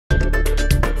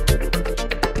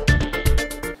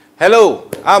Hello,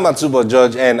 I'm Atubo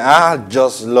George, and I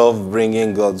just love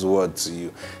bringing God's word to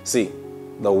you. See,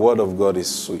 the word of God is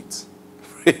sweet.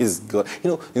 Praise God.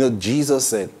 You know, Jesus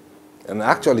said, and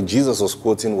actually Jesus was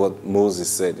quoting what Moses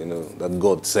said, that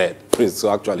God said.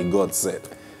 So actually God said,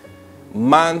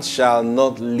 man shall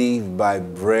not live by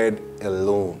bread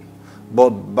alone, but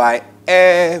by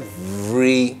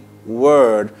every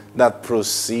word that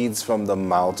proceeds from the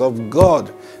mouth of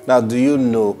God. Now, do you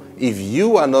know, if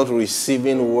you are not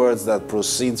receiving words that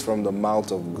proceeds from the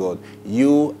mouth of God,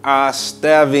 you are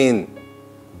starving.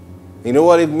 You know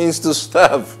what it means to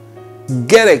starve?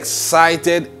 Get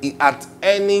excited at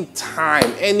any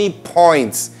time, any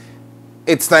point.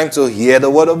 It's time to hear the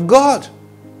word of God.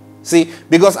 See,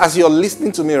 because as you're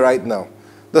listening to me right now,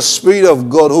 the Spirit of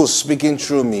God who's speaking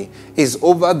through me is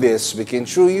over there speaking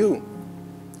through you.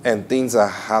 And things are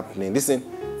happening. Listen,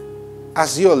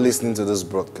 as you're listening to this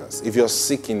broadcast, if you're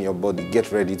sick in your body,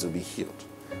 get ready to be healed.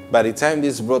 By the time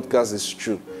this broadcast is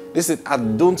true, listen, I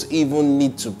don't even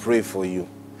need to pray for you.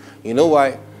 You know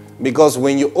why? Because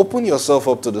when you open yourself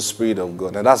up to the Spirit of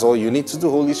God, and that's all you need to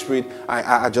do, Holy Spirit,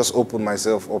 I just open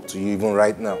myself up to you even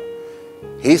right now.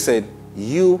 He said,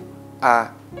 you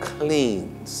are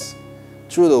cleansed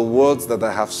through the words that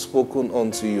I have spoken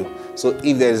unto you. So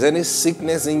if there's any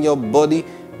sickness in your body,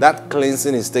 that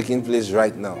cleansing is taking place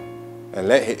right now.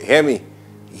 And hear me,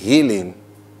 healing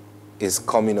is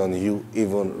coming on you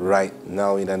even right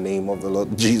now in the name of the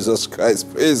Lord Jesus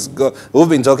Christ. Praise God. We've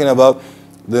been talking about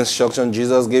the instruction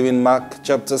Jesus gave in Mark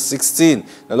chapter 16.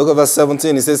 Now look at verse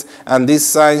 17. It says, and this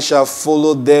sign shall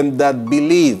follow them that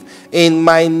believe. In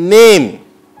my name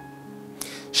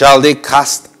shall they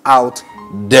cast out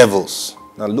devils.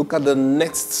 Now look at the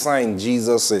next sign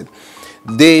Jesus said.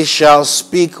 They shall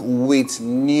speak with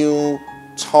new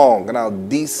tongue. Now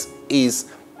this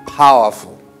is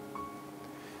powerful.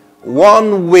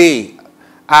 One way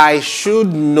I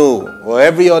should know, or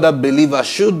every other believer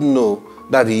should know,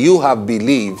 that you have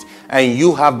believed and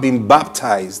you have been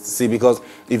baptized. See, because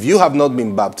if you have not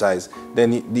been baptized,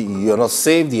 then you're not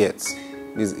saved yet.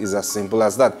 It's as simple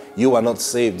as that. You are not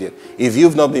saved yet. If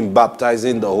you've not been baptized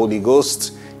in the Holy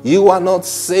Ghost, you are not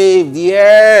saved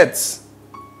yet.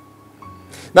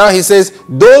 Now he says,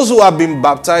 those who have been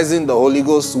baptized in the Holy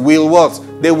Ghost will what?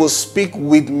 They will speak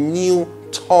with new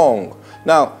tongue.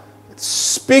 Now,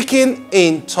 speaking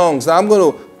in tongues. Now I'm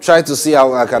going to try to see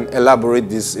how I can elaborate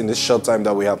this in the short time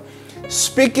that we have.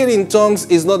 Speaking in tongues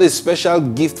is not a special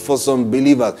gift for some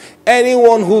believers.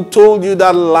 Anyone who told you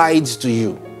that lied to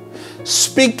you.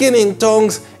 Speaking in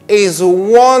tongues is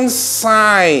one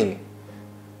sign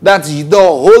that the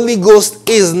Holy Ghost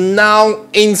is now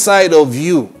inside of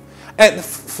you. And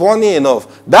funny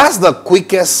enough, that's the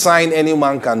quickest sign any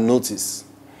man can notice.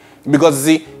 Because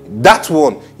see, that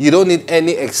one, you don't need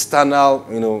any external,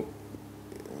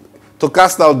 to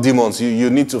cast out demons, you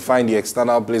need to find the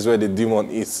external place where the demon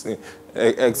is.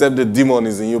 Except the demon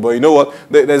is in you. But you know what?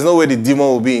 There's no way the demon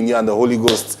will be in you and the Holy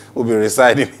Ghost will be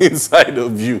residing inside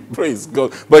of you. Praise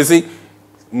God. But you see,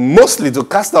 mostly to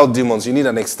cast out demons, you need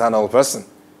an external person.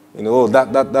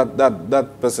 That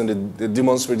person, the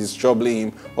demon spirit is troubling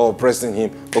him or oppressing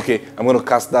him. Okay, I'm going to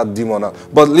cast that demon out.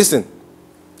 But listen,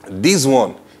 this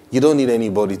one, you don't need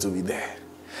anybody to be there.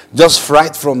 Just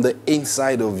right from the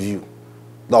inside of you,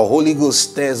 the Holy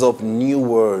Ghost stirs up new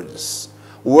words.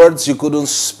 Words you couldn't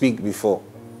speak before.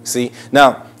 See?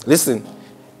 Now, listen,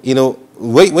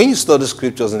 when you study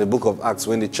scriptures in the book of Acts,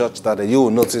 when the church started, you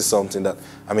will notice something that,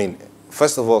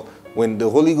 first of all, when the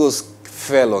Holy Ghost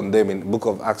fell on them in the book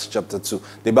of Acts chapter 2,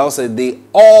 the Bible said they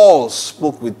all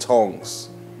spoke with tongues.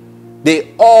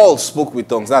 They all spoke with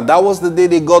tongues. Now, that was the day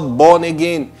they got born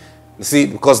again. You see,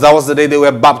 because that was the day they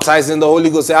were baptized in the Holy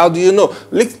Ghost. How do you know?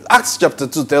 Acts chapter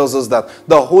 2 tells us that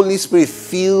the Holy Spirit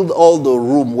filled all the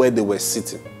room where they were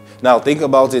sitting. Now, think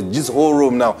about it. This whole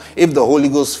room now, if the Holy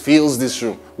Ghost fills this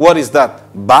room, what is that?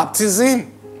 Baptism.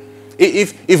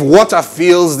 If water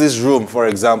fills this room, for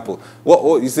example,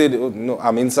 what you said, no,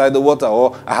 I'm inside the water,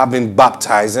 or I have been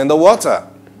baptized in the water.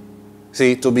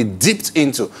 See, to be dipped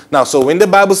into. Now, so when the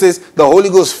Bible says the Holy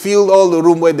Ghost filled all the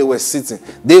room where they were sitting,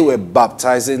 they were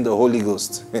baptized in the Holy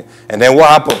Ghost. And then what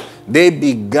happened? They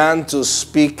began to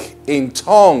speak in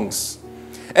tongues.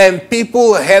 And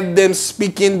people heard them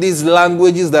speaking these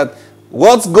languages that,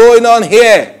 what's going on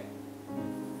here?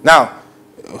 Now,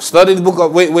 study the book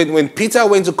of, when Peter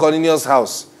went to Cornelius'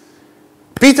 house,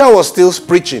 Peter was still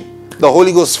preaching. The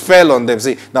Holy Ghost fell on them.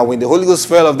 See, now when the Holy Ghost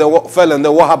fell on them,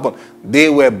 what happened? They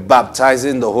were baptized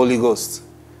in the Holy Ghost.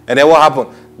 And then what happened?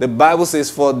 The Bible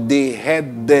says, for they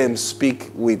heard them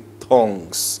speak with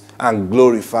tongues and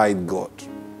glorified God.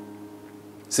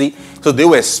 See? So they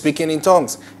were speaking in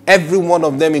tongues. Every one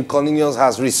of them in Cornelius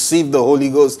has received the Holy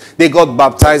Ghost. They got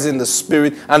baptized in the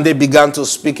Spirit and they began to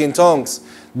speak in tongues.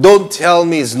 Don't tell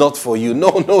me it's not for you. No,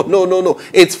 no, no, no, no.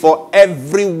 It's for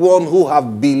everyone who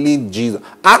have believed Jesus.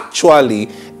 Actually,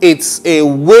 it's a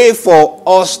way for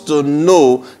us to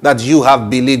know that you have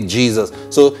believed Jesus.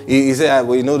 So he said,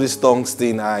 well, you know this tongues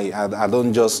thing, I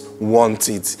don't just want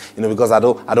it, because I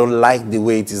don't like the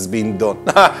way it is being done.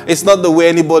 It's not the way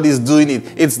anybody is doing it.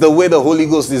 It's the way the Holy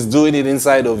Ghost is doing it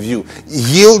inside of you.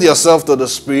 Yield yourself to the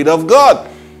Spirit of God.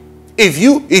 If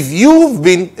you've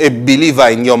been a believer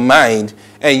in your mind,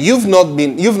 and you've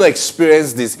not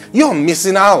experienced this, you're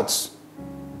missing out.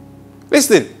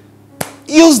 Listen,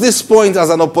 use this point as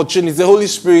an opportunity. The Holy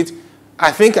Spirit,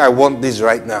 I think I want this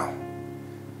right now.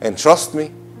 And trust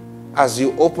me, as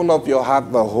you open up your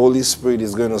heart, the Holy Spirit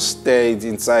is going to stir it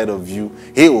inside of you.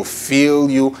 He will fill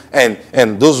you,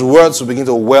 and those words will begin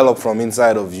to well up from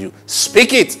inside of you.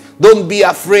 Speak it. Don't be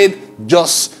afraid.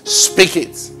 Just speak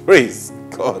it. Praise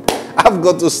God. I've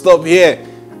got to stop here.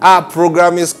 Our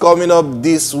program is coming up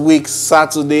this week,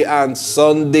 Saturday and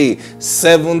Sunday,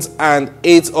 7th and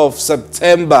 8th of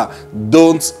September.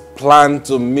 Don't plan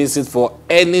to miss it for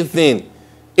anything.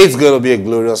 It's going to be a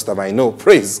glorious time, I know.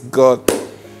 Praise God.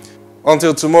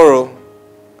 Until tomorrow,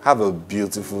 have a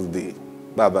beautiful day.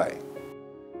 Bye-bye.